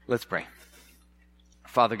Let's pray.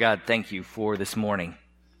 Father God, thank you for this morning.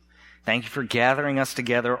 Thank you for gathering us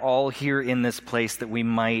together all here in this place that we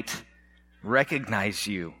might recognize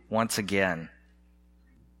you once again,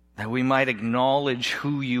 that we might acknowledge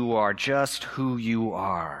who you are, just who you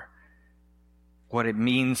are, what it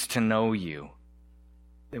means to know you.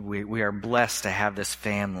 That we are blessed to have this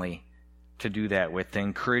family to do that with, to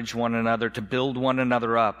encourage one another, to build one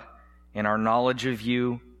another up in our knowledge of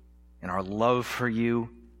you, in our love for you.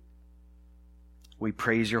 We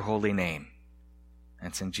praise your holy name. And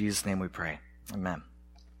it's in Jesus' name we pray. Amen.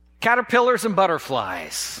 Caterpillars and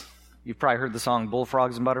butterflies. You've probably heard the song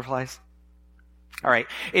Bullfrogs and Butterflies. All right.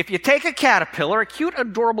 If you take a caterpillar, a cute,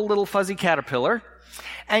 adorable little fuzzy caterpillar,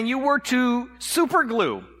 and you were to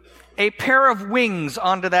superglue a pair of wings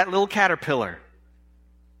onto that little caterpillar,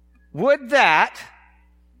 would that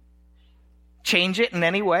change it in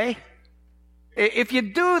any way? If you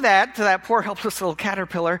do that to that poor helpless little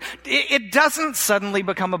caterpillar, it doesn't suddenly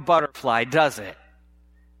become a butterfly, does it?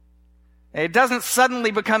 It doesn't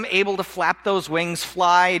suddenly become able to flap those wings,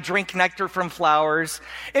 fly, drink nectar from flowers.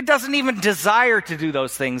 It doesn't even desire to do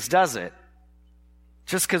those things, does it?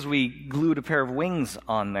 Just because we glued a pair of wings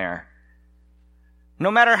on there. No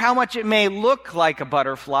matter how much it may look like a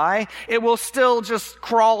butterfly, it will still just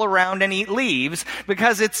crawl around and eat leaves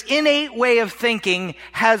because its innate way of thinking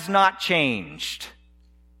has not changed.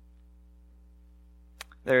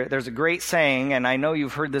 There's a great saying, and I know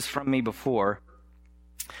you've heard this from me before.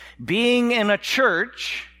 Being in a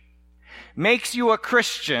church makes you a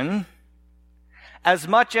Christian as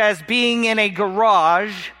much as being in a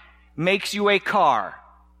garage makes you a car.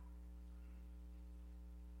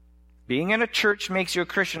 Being in a church makes you a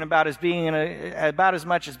Christian about as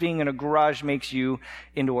much as being in a garage makes you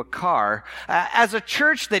into a car. As a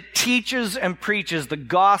church that teaches and preaches the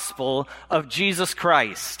gospel of Jesus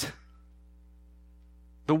Christ,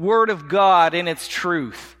 the Word of God in its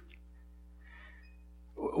truth,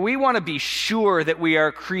 we want to be sure that we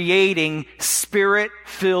are creating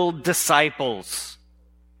Spirit-filled disciples.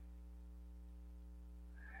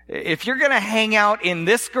 If you're going to hang out in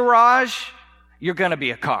this garage, you're going to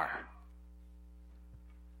be a car.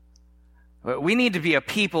 We need to be a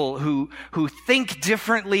people who think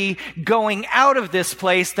differently going out of this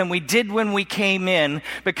place than we did when we came in,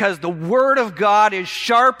 because the Word of God is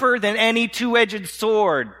sharper than any two-edged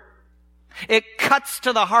sword. It cuts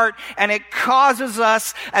to the heart, and it causes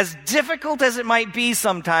us, as difficult as it might be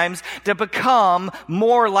sometimes, to become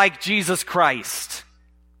more like Jesus Christ.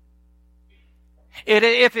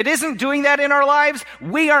 If it isn't doing that in our lives,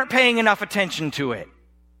 we aren't paying enough attention to it.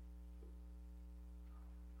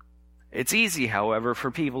 It's easy, however,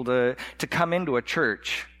 for people to come into a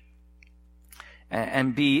church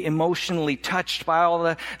and be emotionally touched by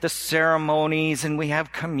all the ceremonies, and we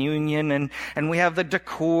have communion, and we have the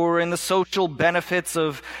decor and the social benefits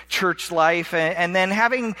of church life, and then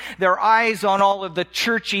having their eyes on all of the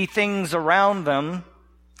churchy things around them,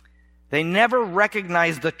 they never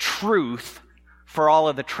recognize the truth for all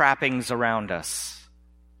of the trappings around us.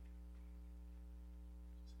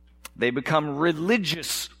 They become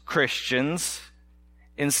religious Christians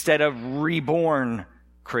instead of reborn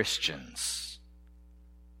Christians.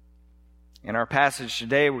 In our passage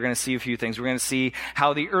today, we're going to see a few things. We're going to see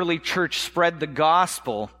how the early church spread the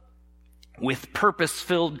gospel with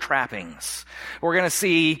purpose-filled trappings. We're going to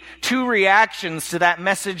see two reactions to that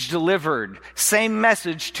message delivered. Same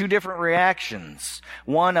message, two different reactions.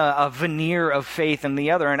 One, a veneer of faith, and the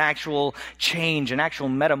other, an actual change, an actual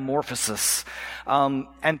metamorphosis.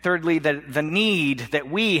 And thirdly, the need that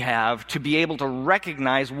we have to be able to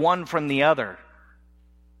recognize one from the other.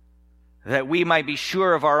 That we might be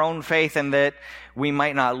sure of our own faith, and that we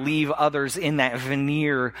might not leave others in that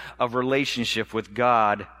veneer of relationship with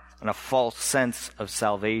God and a false sense of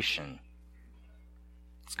salvation.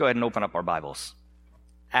 Let's go ahead and open up our Bibles.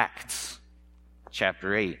 Acts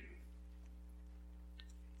chapter 8.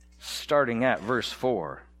 Starting at verse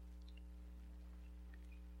 4.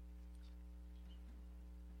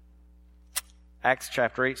 Acts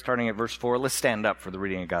chapter 8, starting at verse 4. Let's stand up for the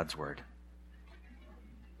reading of God's Word.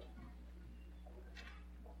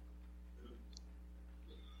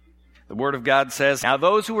 The Word of God says, "Now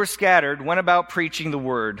those who were scattered went about preaching the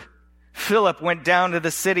Word. Philip went down to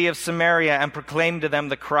the city of Samaria and proclaimed to them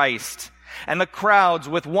the Christ. And the crowds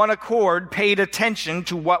with one accord paid attention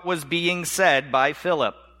to what was being said by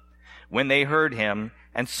Philip when they heard him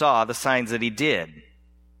and saw the signs that he did.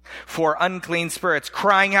 For unclean spirits,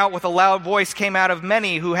 crying out with a loud voice, came out of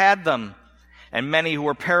many who had them, and many who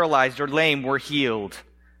were paralyzed or lame were healed.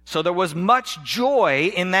 So there was much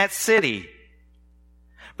joy in that city.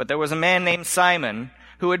 But there was a man named Simon,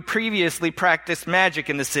 who had previously practiced magic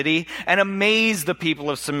in the city and amazed the people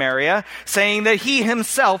of Samaria, saying that he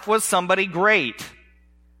himself was somebody great.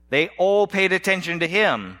 They all paid attention to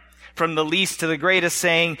him, from the least to the greatest,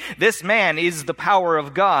 saying, "This man is the power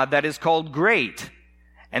of God that is called great."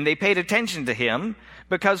 And they paid attention to him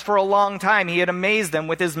because for a long time he had amazed them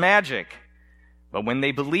with his magic. But when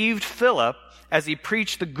they believed Philip, as he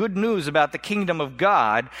preached the good news about the kingdom of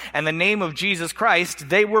God and the name of Jesus Christ,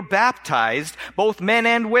 they were baptized, both men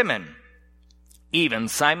and women. Even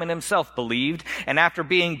Simon himself believed, and after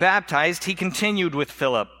being baptized, he continued with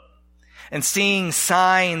Philip. And seeing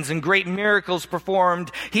signs and great miracles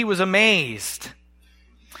performed, he was amazed.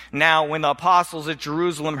 Now, when the apostles at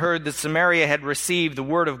Jerusalem heard that Samaria had received the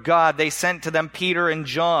word of God, they sent to them Peter and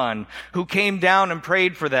John, who came down and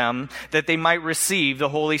prayed for them that they might receive the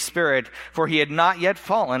Holy Spirit, for he had not yet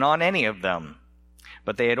fallen on any of them.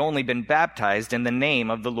 But they had only been baptized in the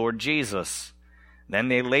name of the Lord Jesus. Then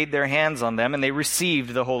they laid their hands on them and they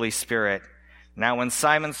received the Holy Spirit. Now when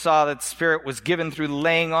Simon saw that the Spirit was given through the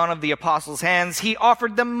laying on of the apostles' hands, he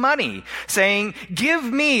offered them money, saying, "Give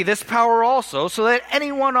me this power also, so that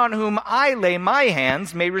anyone on whom I lay my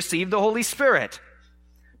hands may receive the Holy Spirit."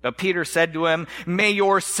 But Peter said to him, "May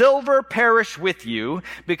your silver perish with you,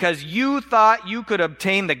 because you thought you could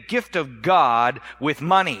obtain the gift of God with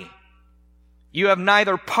money. You have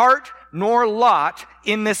neither part nor lot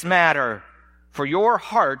in this matter, for your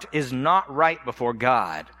heart is not right before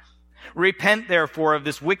God. Repent, therefore, of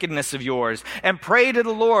this wickedness of yours, and pray to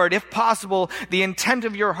the Lord, if possible, the intent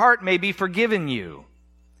of your heart may be forgiven you.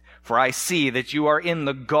 For I see that you are in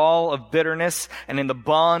the gall of bitterness and in the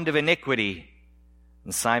bond of iniquity."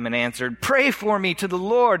 And Simon answered, "Pray for me to the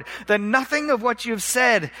Lord, that nothing of what you have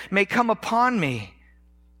said may come upon me."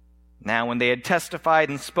 Now when they had testified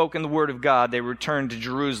and spoken the word of God, they returned to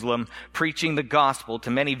Jerusalem, preaching the gospel to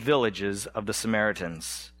many villages of the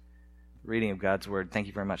Samaritans. Reading of God's word. Thank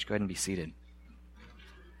you very much. Go ahead and be seated.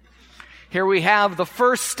 Here we have the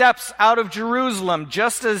first steps out of Jerusalem,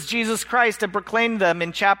 just as Jesus Christ had proclaimed them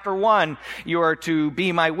in chapter 1. You are to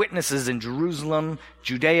be my witnesses in Jerusalem,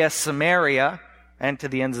 Judea, Samaria, and to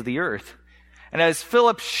the ends of the earth. And as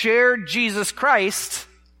Philip shared Jesus Christ,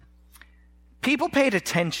 people paid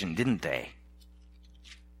attention, didn't they?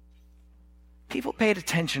 People paid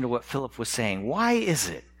attention to what Philip was saying. Why is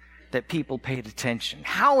it that people paid attention?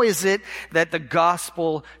 How is it that the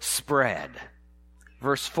gospel spread?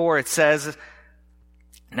 Verse 4, it says,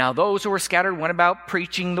 "Now those who were scattered went about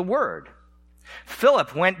preaching the word.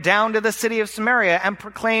 Philip went down to the city of Samaria and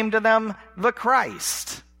proclaimed to them the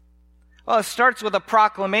Christ." Well, it starts with a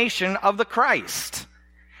proclamation of the Christ.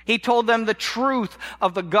 He told them the truth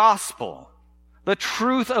of the gospel, the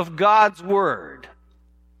truth of God's word.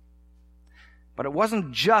 But it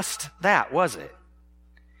wasn't just that, was it?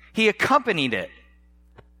 He accompanied it.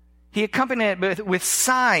 He accompanied it with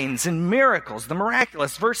signs and miracles, the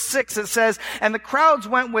miraculous. Verse 6, it says, "And the crowds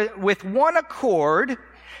went with one accord,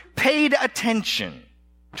 paid attention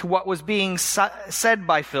to what was being said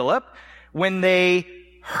by Philip when they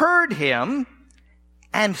heard him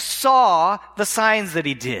and saw the signs that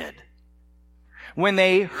he did." When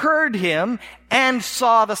they heard him and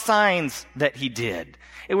saw the signs that he did.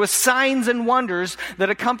 It was signs and wonders that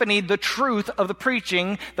accompanied the truth of the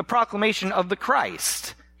preaching, the proclamation of the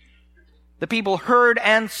Christ. The people heard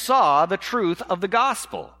and saw the truth of the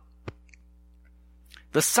gospel.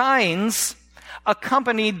 The signs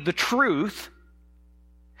accompanied the truth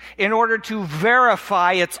in order to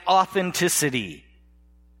verify its authenticity.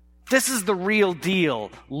 This is the real deal.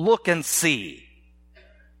 Look and see.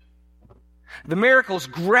 The miracles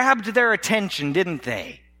grabbed their attention, didn't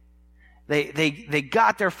they? They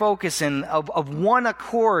got their focus in of one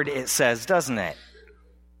accord, it says, doesn't it?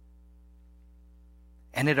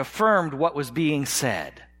 And it affirmed what was being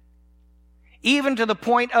said. Even to the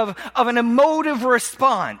point of an emotive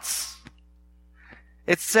response.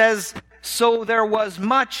 It says, "So there was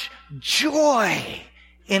much joy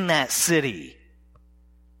in that city."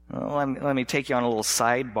 Well, let me take you on a little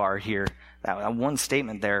sidebar here. That one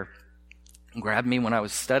statement there grabbed me when I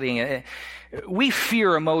was studying it. We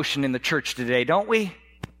fear emotion in the church today, don't we?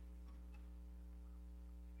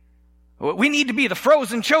 We need to be the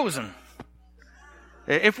frozen chosen.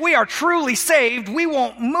 If we are truly saved, we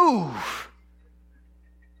won't move.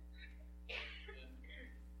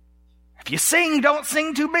 If you sing, don't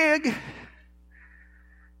sing too big.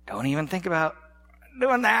 Don't even think about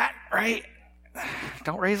doing that, right?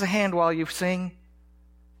 Don't raise a hand while you sing.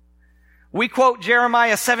 We quote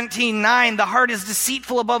Jeremiah 17:9, "The heart is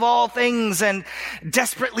deceitful above all things and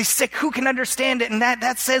desperately sick. Who can understand it?" And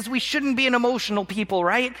that says we shouldn't be an emotional people,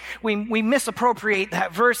 right? We misappropriate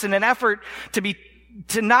that verse in an effort to be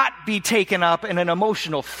to not be taken up in an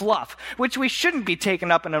emotional fluff, which we shouldn't be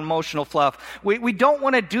taken up in an emotional fluff. We don't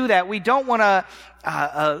want to do that. We don't want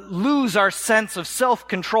to lose our sense of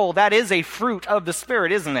self-control. That is a fruit of the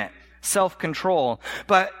Spirit, isn't it? Self-control.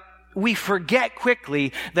 But we forget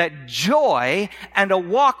quickly that joy and a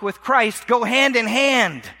walk with Christ go hand in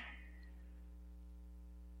hand.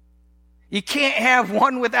 You can't have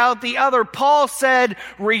one without the other. Paul said,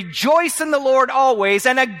 rejoice in the Lord always.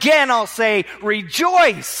 And again, I'll say,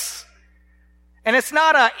 rejoice. And it's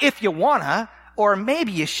not a if you wanna, or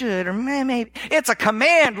maybe you should, or maybe. It's a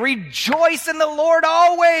command. Rejoice in the Lord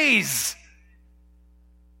always.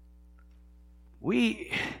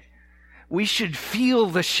 We should feel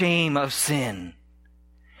the shame of sin.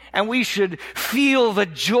 And we should feel the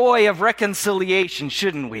joy of reconciliation,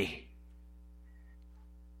 shouldn't we?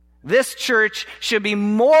 This church should be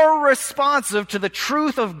more responsive to the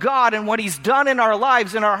truth of God and what He's done in our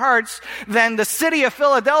lives, in our hearts, than the city of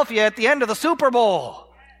Philadelphia at the end of the Super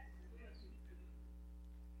Bowl.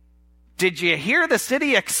 Did you hear the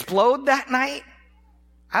city explode that night?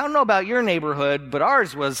 I don't know about your neighborhood, but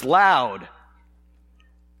ours was loud.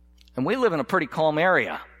 And we live in a pretty calm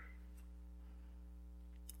area.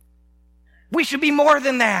 We should be more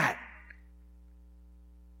than that.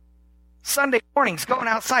 Sunday mornings going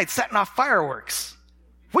outside, setting off fireworks.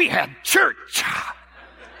 We had church.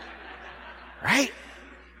 Right?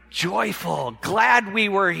 Joyful, glad we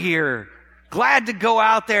were here. Glad to go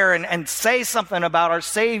out there and say something about our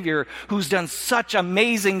Savior who's done such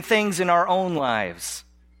amazing things in our own lives.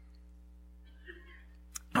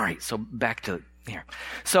 All right, so back to here.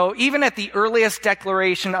 So even at the earliest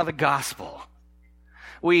declaration of the gospel,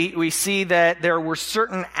 we see that there were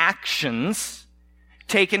certain actions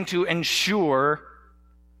taken to ensure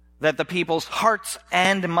that the people's hearts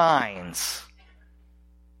and minds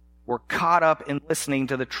were caught up in listening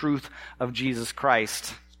to the truth of Jesus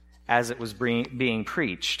Christ as it was being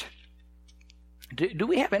preached. Do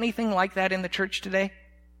we have anything like that in the church today?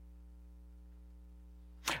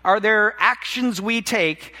 Are there actions we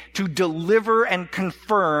take to deliver and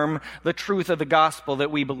confirm the truth of the gospel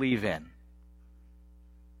that we believe in?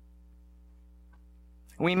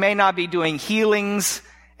 We may not be doing healings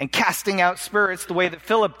and casting out spirits the way that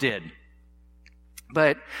Philip did.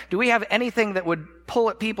 But do we have anything that would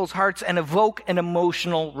pull at people's hearts and evoke an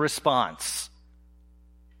emotional response?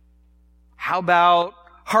 How about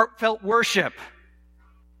heartfelt worship?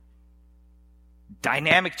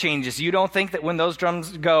 Dynamic changes. You don't think that when those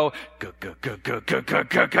drums go,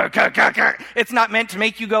 it's not meant to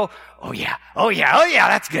make you go, oh yeah,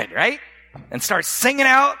 that's good, right? And start singing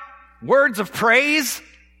out words of praise.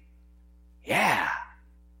 Yeah,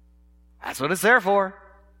 that's what it's there for.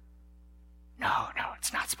 No,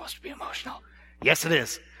 it's not supposed to be emotional. Yes, it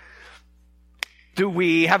is. Do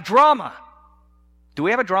we have drama? Do we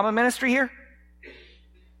have a drama ministry here?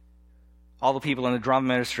 All the people in the drama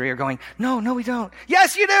ministry are going, no, we don't.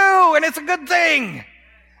 Yes, you do, and it's a good thing.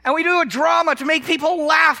 And we do a drama to make people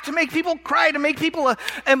laugh, to make people cry, to make people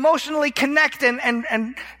emotionally connect and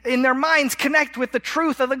in their minds connect with the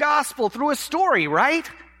truth of the gospel through a story, right?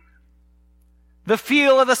 The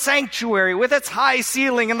feel of the sanctuary with its high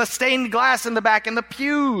ceiling and the stained glass in the back and the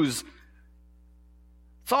pews.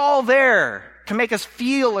 It's all there to make us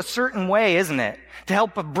feel a certain way, isn't it? To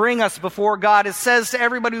help bring us before God. It says to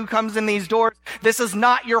everybody who comes in these doors, this is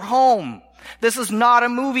not your home. This is not a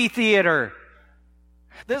movie theater.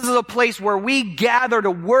 This is a place where we gather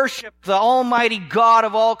to worship the Almighty God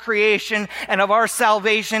of all creation and of our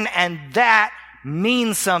salvation, and that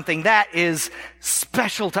means something. That is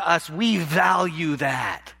special to us. We value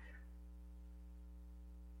that.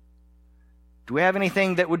 Do we have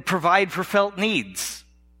anything that would provide for felt needs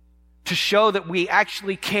to show that we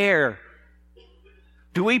actually care?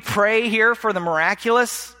 Do we pray here for the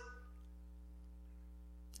miraculous?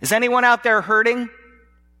 Is anyone out there hurting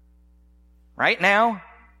right now?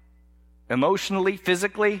 Emotionally,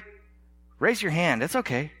 physically? Raise your hand. It's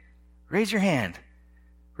okay. Raise your hand.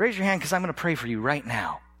 Raise your hand because I'm going to pray for you right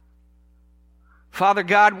now. Father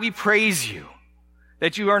God, we praise you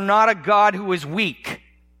that you are not a God who is weak.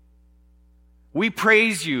 We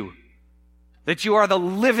praise you that you are the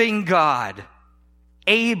living God,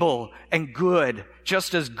 able and good,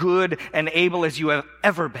 just as good and able as you have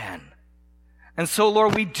ever been. And so,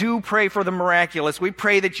 Lord, we do pray for the miraculous. We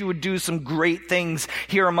pray that you would do some great things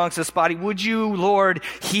here amongst this body. Would you, Lord,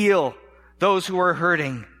 heal those who are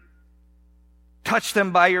hurting? Touch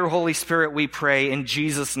them by your Holy Spirit, we pray, in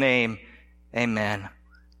Jesus' name. Amen.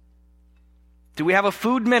 Do we have a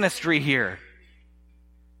food ministry here?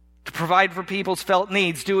 to provide for people's felt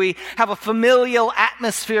needs? Do we have a familial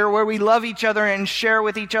atmosphere where we love each other and share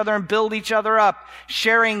with each other and build each other up,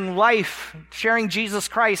 sharing life, sharing Jesus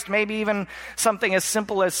Christ, maybe even something as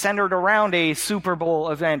simple as centered around a Super Bowl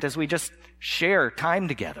event as we just share time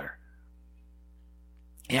together?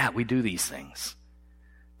 Yeah, we do these things.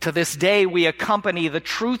 To this day, we accompany the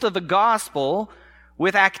truth of the gospel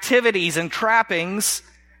with activities and trappings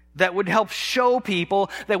that would help show people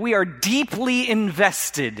that we are deeply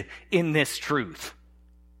invested in this truth.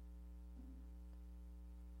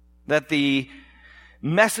 That the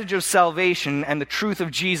message of salvation and the truth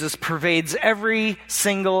of Jesus pervades every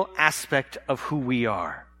single aspect of who we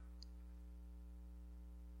are.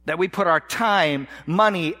 That we put our time,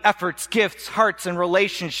 money, efforts, gifts, hearts, and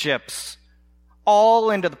relationships all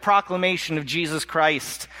into the proclamation of Jesus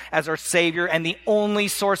Christ as our Savior and the only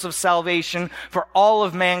source of salvation for all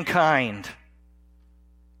of mankind.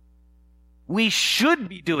 We should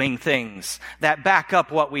be doing things that back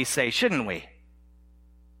up what we say, shouldn't we?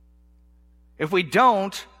 If we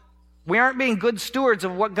don't, we aren't being good stewards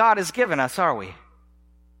of what God has given us, are we?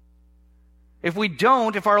 If we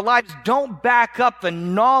don't, if our lives don't back up the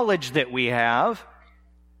knowledge that we have,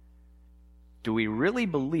 do we really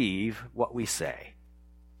believe what we say?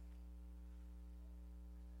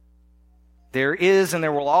 There is and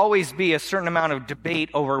there will always be a certain amount of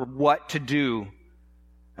debate over what to do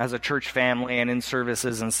as a church family and in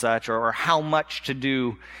services and such, or how much to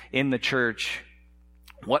do in the church.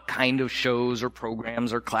 What kind of shows or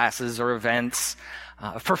programs or classes or events.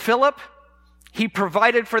 For Philip, he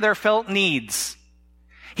provided for their felt needs.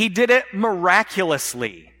 He did it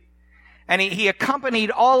miraculously. And he accompanied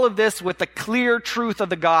all of this with the clear truth of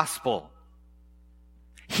the gospel.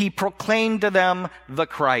 He proclaimed to them the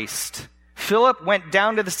Christ. Philip went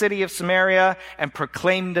down to the city of Samaria and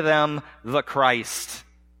proclaimed to them the Christ.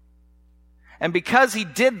 And because he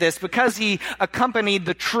did this, because he accompanied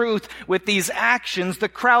the truth with these actions, the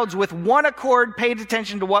crowds with one accord paid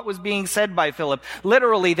attention to what was being said by Philip.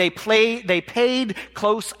 Literally, they paid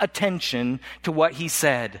close attention to what he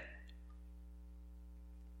said.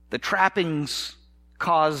 The trappings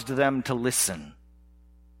caused them to listen.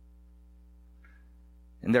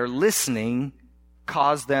 And their listening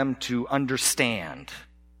caused them to understand.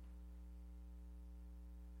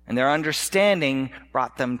 And their understanding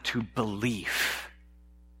brought them to belief.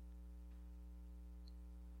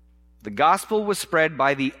 The gospel was spread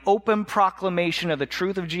by the open proclamation of the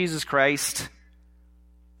truth of Jesus Christ,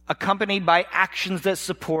 accompanied by actions that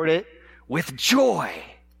support it with joy.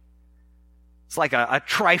 It's like a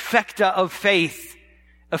trifecta of faith,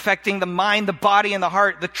 affecting the mind, the body, and the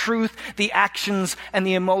heart, the truth, the actions, and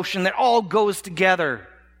the emotion that all goes together.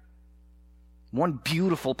 One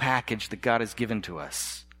beautiful package that God has given to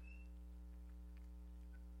us.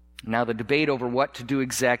 Now the debate over what to do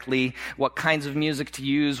exactly, what kinds of music to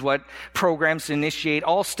use, what programs to initiate,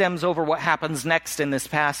 all stems over what happens next in this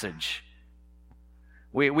passage.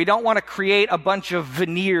 We don't want to create a bunch of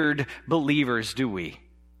veneered believers, do we?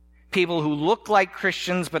 People who look like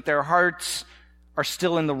Christians, but their hearts are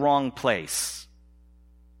still in the wrong place.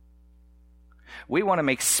 We want to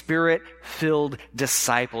make Spirit-filled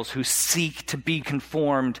disciples who seek to be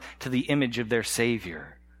conformed to the image of their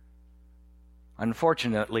Savior.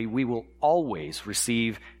 Unfortunately, we will always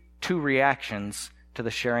receive two reactions to the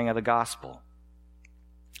sharing of the gospel.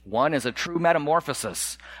 One is a true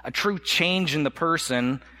metamorphosis, a true change in the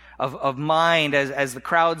person of mind as the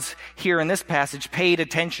crowds here in this passage paid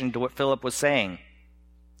attention to what Philip was saying.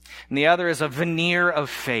 And the other is a veneer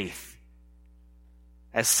of faith.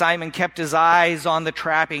 As Simon kept his eyes on the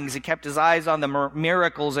trappings, he kept his eyes on the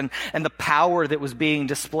miracles and the power that was being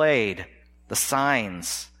displayed, the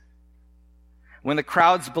signs. When the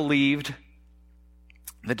crowds believed,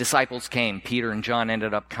 the disciples came. Peter and John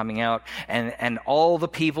ended up coming out, and all the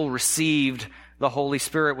people received the Holy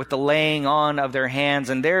Spirit with the laying on of their hands,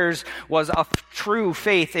 and theirs was a true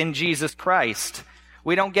faith in Jesus Christ.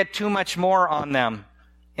 We don't get too much more on them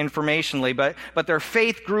informationally, but their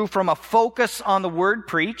faith grew from a focus on the word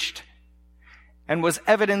preached and was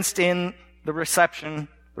evidenced in the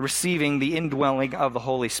receiving the indwelling of the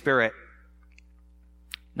Holy Spirit.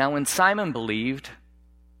 Now, when Simon believed,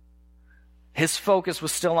 his focus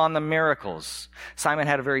was still on the miracles. Simon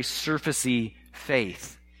had a very surfacey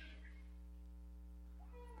faith.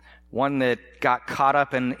 One that got caught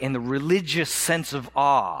up in the religious sense of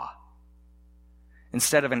awe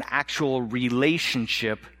instead of an actual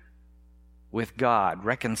relationship with God,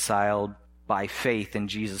 reconciled by faith in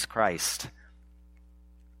Jesus Christ.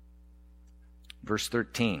 Verse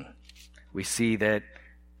 13, we see that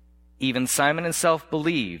Even Simon himself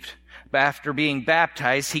believed. But after being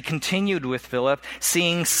baptized, he continued with Philip,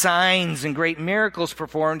 seeing signs and great miracles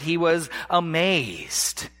performed. He was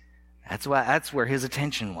amazed. That's where his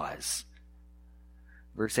attention was.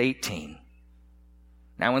 Verse 18.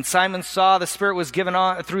 Now when Simon saw the Spirit was given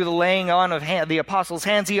on through the laying on of the apostles'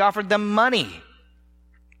 hands, he offered them money.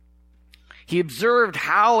 He observed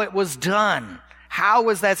how it was done. How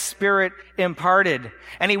was that Spirit imparted?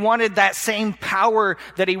 And he wanted that same power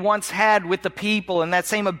that he once had with the people and that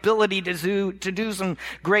same ability to do some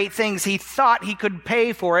great things. He thought he could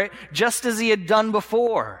pay for it just as he had done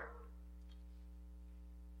before.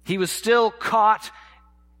 He was still caught,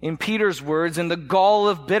 in Peter's words, in the gall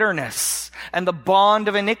of bitterness and the bond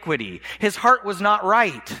of iniquity. His heart was not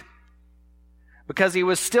right because he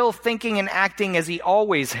was still thinking and acting as he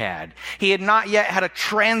always had. He had not yet had a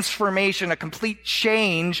transformation, a complete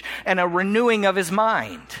change, and a renewing of his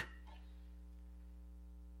mind.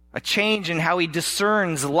 A change in how he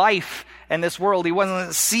discerns life and this world. He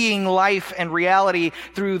wasn't seeing life and reality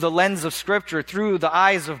through the lens of Scripture, through the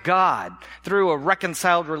eyes of God, through a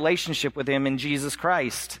reconciled relationship with him in Jesus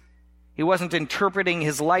Christ. He wasn't interpreting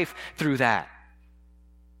his life through that.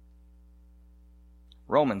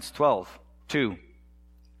 Romans 12:2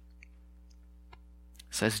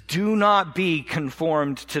 says, "Do not be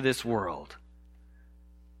conformed to this world,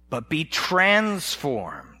 but be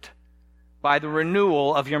transformed by the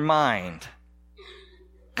renewal of your mind."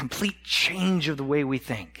 Complete change of the way we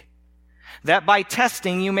think. "That by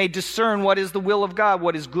testing you may discern what is the will of God,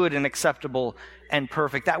 what is good and acceptable and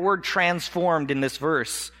perfect." That word transformed in this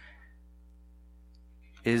verse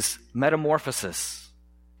is metamorphosis.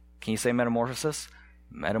 Can you say metamorphosis?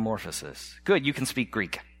 Metamorphosis. Good, you can speak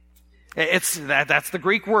Greek. That's the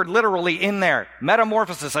Greek word literally in there.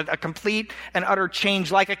 Metamorphosis, a complete and utter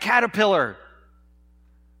change, like a caterpillar.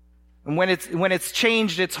 And when it's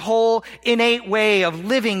changed, its whole innate way of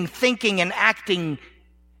living, thinking, and acting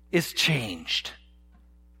is changed.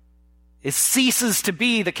 It ceases to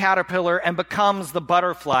be the caterpillar and becomes the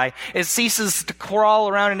butterfly. It ceases to crawl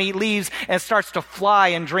around and eat leaves and starts to fly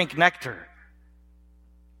and drink nectar.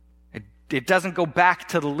 It doesn't go back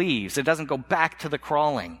to the leaves. It doesn't go back to the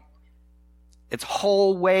crawling. Its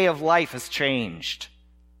whole way of life has changed.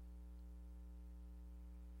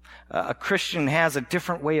 A Christian has a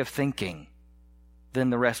different way of thinking than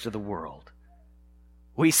the rest of the world.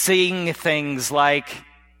 We sing things like,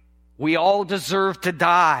 "We all deserve to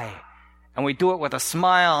die," and we do it with a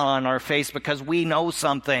smile on our face because we know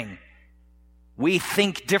something. We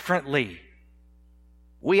think differently.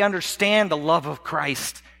 We understand the love of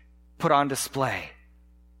Christ put on display.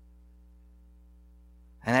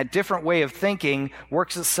 And that different way of thinking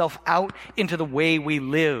works itself out into the way we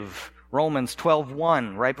live. Romans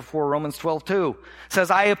 12:1, right before Romans 12:2, says,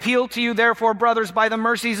 "I appeal to you, therefore, brothers, by the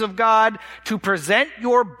mercies of God, to present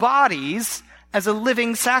your bodies as a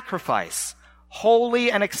living sacrifice,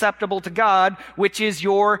 holy and acceptable to God, which is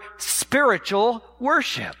your spiritual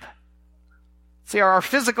worship." See, our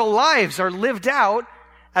physical lives are lived out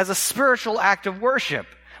as a spiritual act of worship.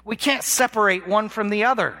 We can't separate one from the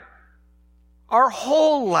other. Our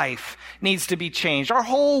whole life needs to be changed. Our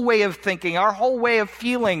whole way of thinking, our whole way of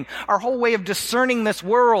feeling, our whole way of discerning this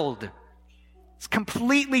world. It's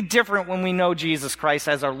completely different when we know Jesus Christ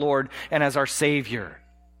as our Lord and as our Savior.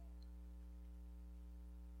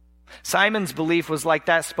 Simon's belief was like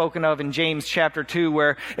that spoken of in James chapter 2,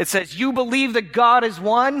 where it says, "You believe that God is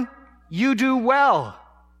one, you do well."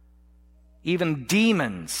 Even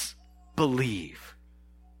demons believe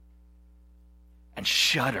and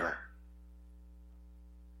shudder.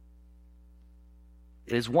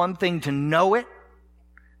 It is one thing to know it,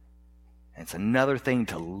 and it's another thing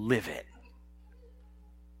to live it.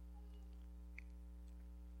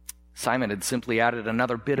 Simon had simply added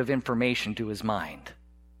another bit of information to his mind.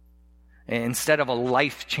 Instead of a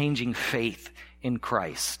life-changing faith in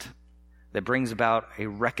Christ that brings about a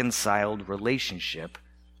reconciled relationship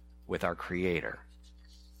with our Creator.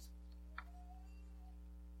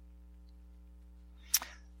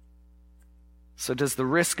 So does the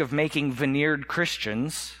risk of making veneered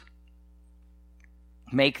Christians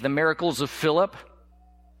make the miracles of Philip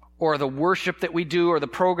or the worship that we do or the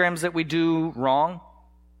programs that we do wrong?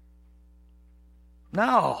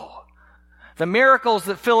 No. The miracles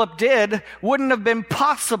that Philip did wouldn't have been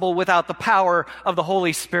possible without the power of the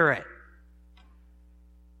Holy Spirit.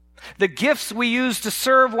 The gifts we use to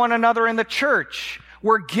serve one another in the church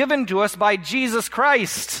were given to us by Jesus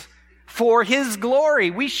Christ for His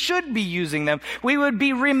glory. We should be using them. We would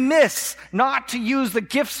be remiss not to use the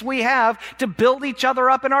gifts we have to build each other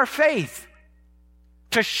up in our faith,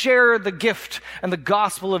 to share the gift and the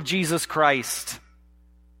gospel of Jesus Christ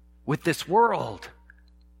with this world.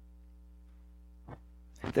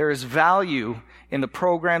 There is value in the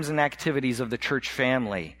programs and activities of the church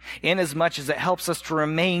family, inasmuch as it helps us to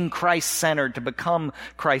remain Christ-centered, to become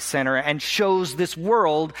Christ-centered, and shows this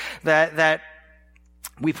world that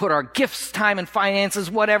we put our gifts, time, and finances,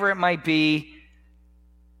 whatever it might be,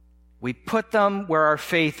 we put them where our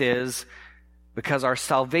faith is, because our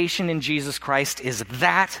salvation in Jesus Christ is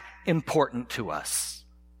that important to us.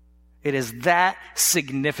 It is that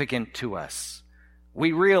significant to us.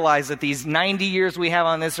 We realize that these 90 years we have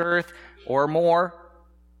on this earth, or more,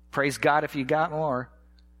 praise God if you got more,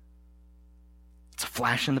 it's a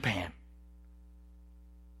flash in the pan.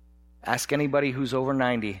 Ask anybody who's over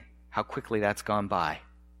 90 how quickly that's gone by.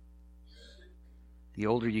 The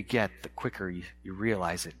older you get, the quicker you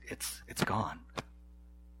realize it's gone.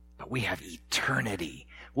 But we have eternity.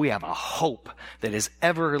 We have a hope that is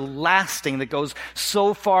everlasting, that goes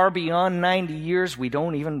so far beyond 90 years we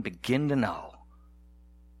don't even begin to know.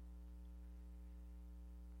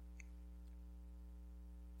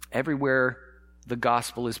 Everywhere the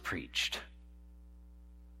gospel is preached,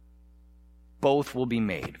 both will be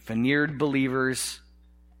made, veneered believers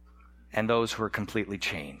and those who are completely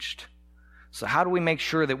changed. So how do we make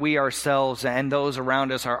sure that we ourselves and those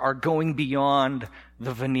around us are going beyond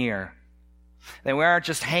the veneer? That we aren't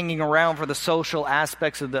just hanging around for the social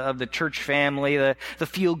aspects of the church family, the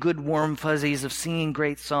feel-good warm fuzzies of singing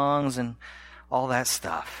great songs and all that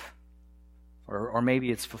stuff. Or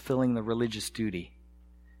maybe it's fulfilling the religious duty.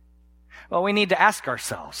 Well, we need to ask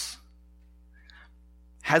ourselves,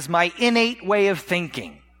 has my innate way of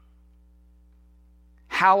thinking,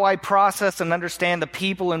 how I process and understand the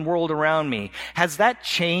people and world around me, has that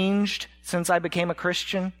changed since I became a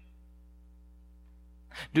Christian?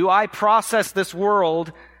 Do I process this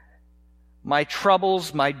world, my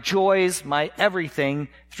troubles, my joys, my everything,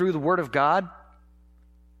 through the Word of God?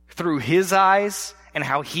 Through His eyes and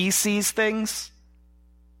how He sees things?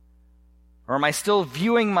 Or am I still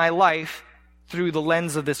viewing my life through the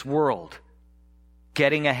lens of this world?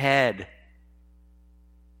 Getting ahead,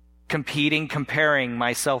 competing, comparing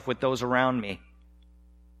myself with those around me.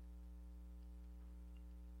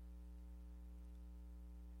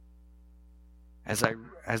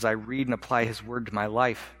 As I read and apply His Word to my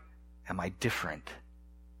life, am I different?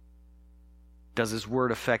 Does His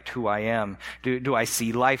Word affect who I am? Do I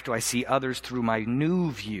see life? Do I see others through my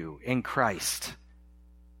new view in Christ?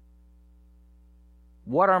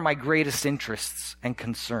 What are my greatest interests and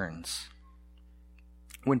concerns?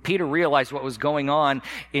 When Peter realized what was going on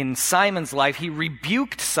in Simon's life, he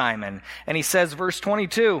rebuked Simon. And he says, verse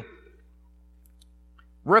 22,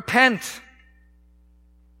 repent.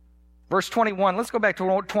 Verse 21, let's go back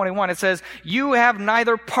to 21. It says, you have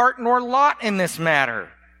neither part nor lot in this matter.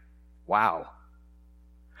 Wow.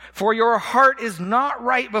 For your heart is not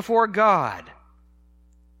right before God.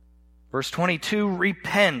 Verse 22,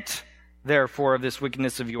 repent, therefore, of this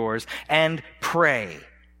wickedness of yours, and pray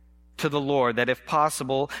to the Lord that, if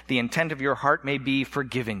possible, the intent of your heart may be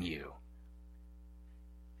forgiven you.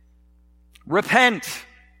 Repent.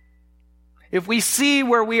 If we see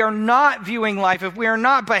where we are not viewing life, if we are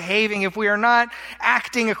not behaving, if we are not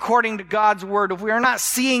acting according to God's word, if we are not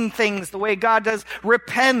seeing things the way God does,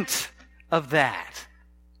 repent of that.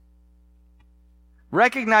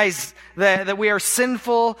 Recognize that we are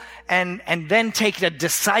sinful and then take a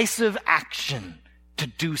decisive action to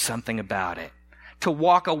do something about it. To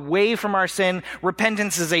walk away from our sin.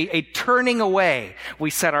 Repentance is a turning away.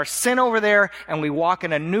 We set our sin over there and we walk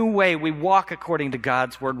in a new way. We walk according to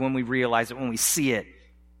God's word when we realize it, when we see it.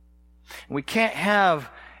 We can't have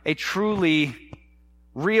a truly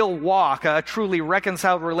real walk, a truly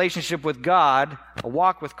reconciled relationship with God, a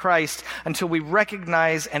walk with Christ, until we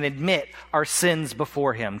recognize and admit our sins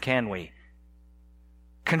before Him, can we?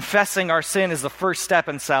 Confessing our sin is the first step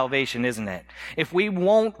in salvation, isn't it? If we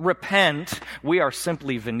won't repent, we are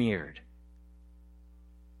simply veneered.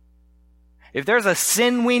 If there's a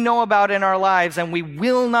sin we know about in our lives and we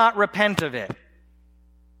will not repent of it,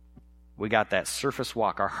 we got that surface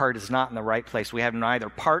walk. Our heart is not in the right place. We have neither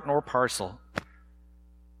part nor parcel.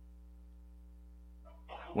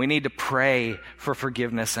 We need to pray for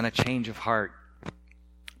forgiveness and a change of heart.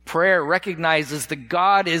 Prayer recognizes that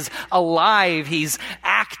God is alive, He's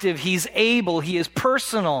active, He's able, He is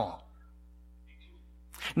personal.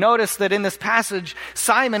 Notice that in this passage,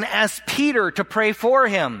 Simon asked Peter to pray for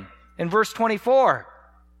him in verse 24.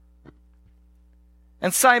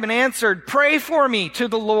 And Simon answered, pray for me to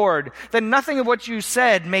the Lord, that nothing of what you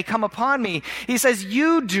said may come upon me. He says,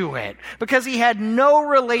 you do it, because he had no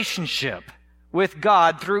relationship with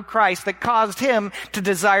God through Christ that caused him to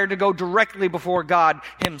desire to go directly before God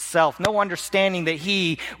himself. No understanding that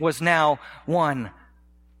he was now one,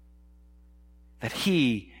 that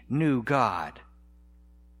he knew God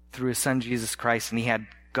through his Son Jesus Christ, and he had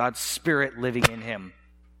God's Spirit living in him.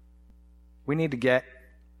 We need to get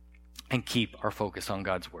and keep our focus on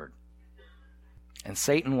God's Word. And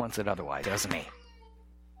Satan wants it otherwise, doesn't he?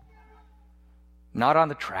 Not on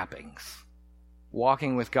the trappings.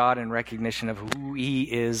 Walking with God in recognition of who he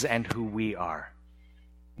is and who we are.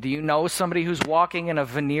 Do you know somebody who's walking in a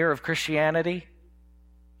veneer of Christianity?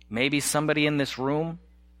 Maybe somebody in this room?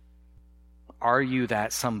 Are you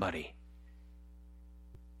that somebody?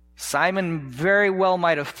 Simon very well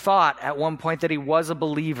might have thought at one point that he was a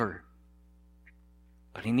believer.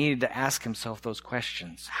 But he needed to ask himself those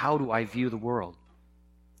questions. How do I view the world?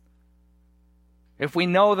 If we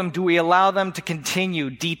know them, do we allow them to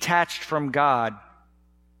continue detached from God?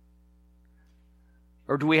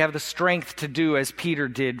 Or do we have the strength to do as Peter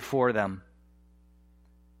did for them?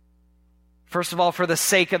 First of all, for the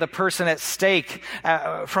sake of the person at stake,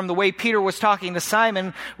 from the way Peter was talking to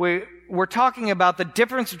Simon, we're talking about the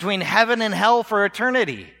difference between heaven and hell for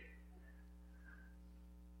eternity.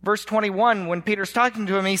 Verse 21, when Peter's talking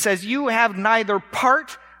to him, he says, "You have neither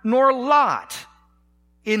part nor lot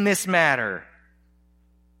in this matter."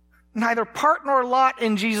 Neither part nor lot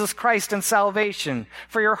in Jesus Christ and salvation.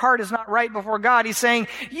 For your heart is not right before God. He's saying,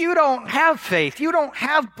 you don't have faith. You don't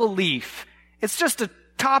have belief. It's just a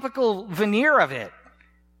topical veneer of it.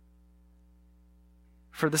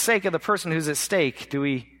 For the sake of the person who's at stake, do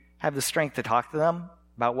we have the strength to talk to them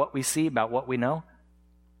about what we see, about what we know?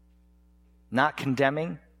 Not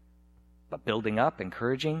condemning, but building up,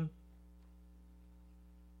 encouraging.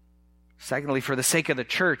 Secondly, for the sake of the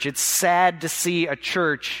church, it's sad to see a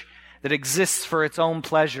church that exists for its own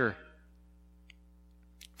pleasure.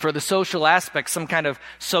 For the social aspect, some kind of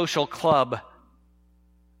social club.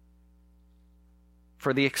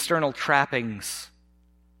 For the external trappings,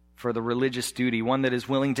 for the religious duty, one that is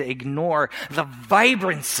willing to ignore the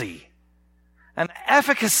vibrancy and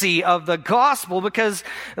efficacy of the gospel because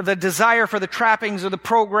the desire for the trappings or the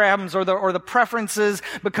programs or the preferences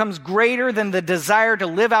becomes greater than the desire to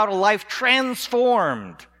live out a life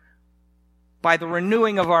transformed by the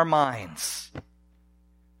renewing of our minds,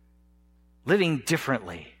 living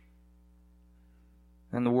differently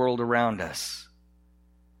than the world around us.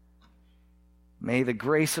 May the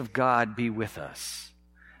grace of God be with us,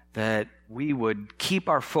 that we would keep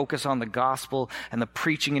our focus on the gospel and the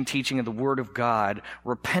preaching and teaching of the Word of God,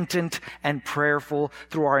 repentant and prayerful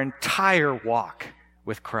through our entire walk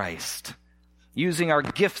with Christ, using our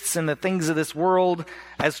gifts and the things of this world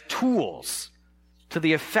as tools to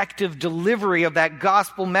the effective delivery of that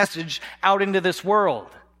gospel message out into this world.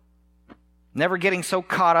 Never getting so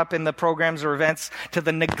caught up in the programs or events to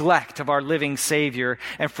the neglect of our living Savior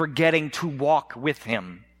and forgetting to walk with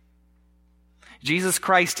Him. Jesus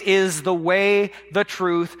Christ is the way, the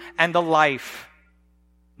truth, and the life.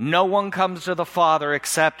 No one comes to the Father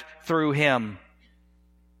except through Him.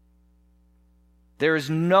 There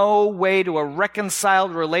is no way to a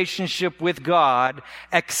reconciled relationship with God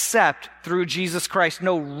except through Jesus Christ.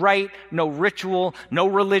 No rite, no ritual, no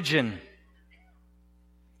religion.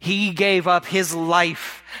 He gave up His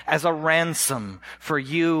life as a ransom for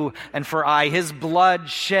you and for I. His blood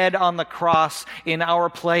shed on the cross in our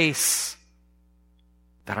place,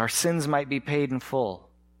 that our sins might be paid in full.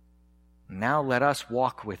 Now let us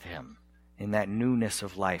walk with Him in that newness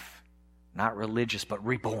of life, not religious, but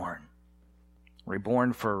reborn.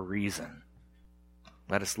 Reborn for a reason.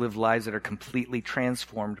 Let us live lives that are completely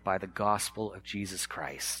transformed by the gospel of Jesus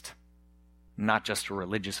Christ, not just a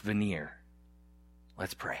religious veneer.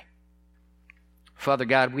 Let's pray. Father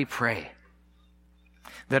God, we pray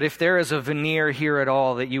that if there is a veneer here at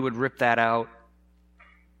all, that you would rip that out.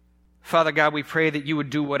 Father God, we pray that you would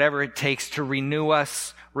do whatever it takes to renew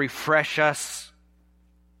us, refresh us,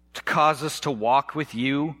 to cause us to walk with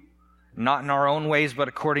you, not in our own ways, but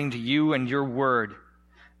according to you and your word.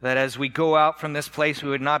 That as we go out from this place, we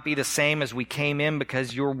would not be the same as we came in,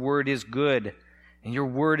 because your word is good. And your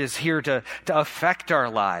word is here to affect our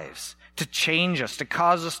lives, to change us, to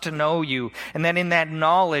cause us to know you. And then in that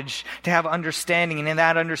knowledge, to have understanding. And in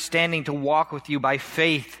that understanding, to walk with you by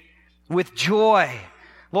faith, with joy.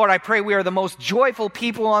 Lord, I pray we are the most joyful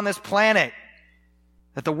people on this planet,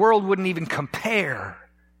 that the world wouldn't even compare.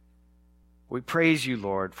 We praise you,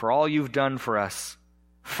 Lord, for all you've done for us,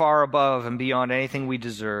 far above and beyond anything we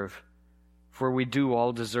deserve. For we do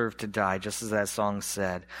all deserve to die, just as that song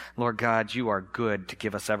said. Lord God, you are good to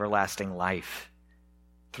give us everlasting life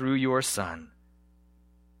through your Son.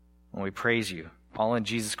 And we praise you, all in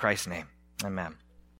Jesus Christ's name. Amen.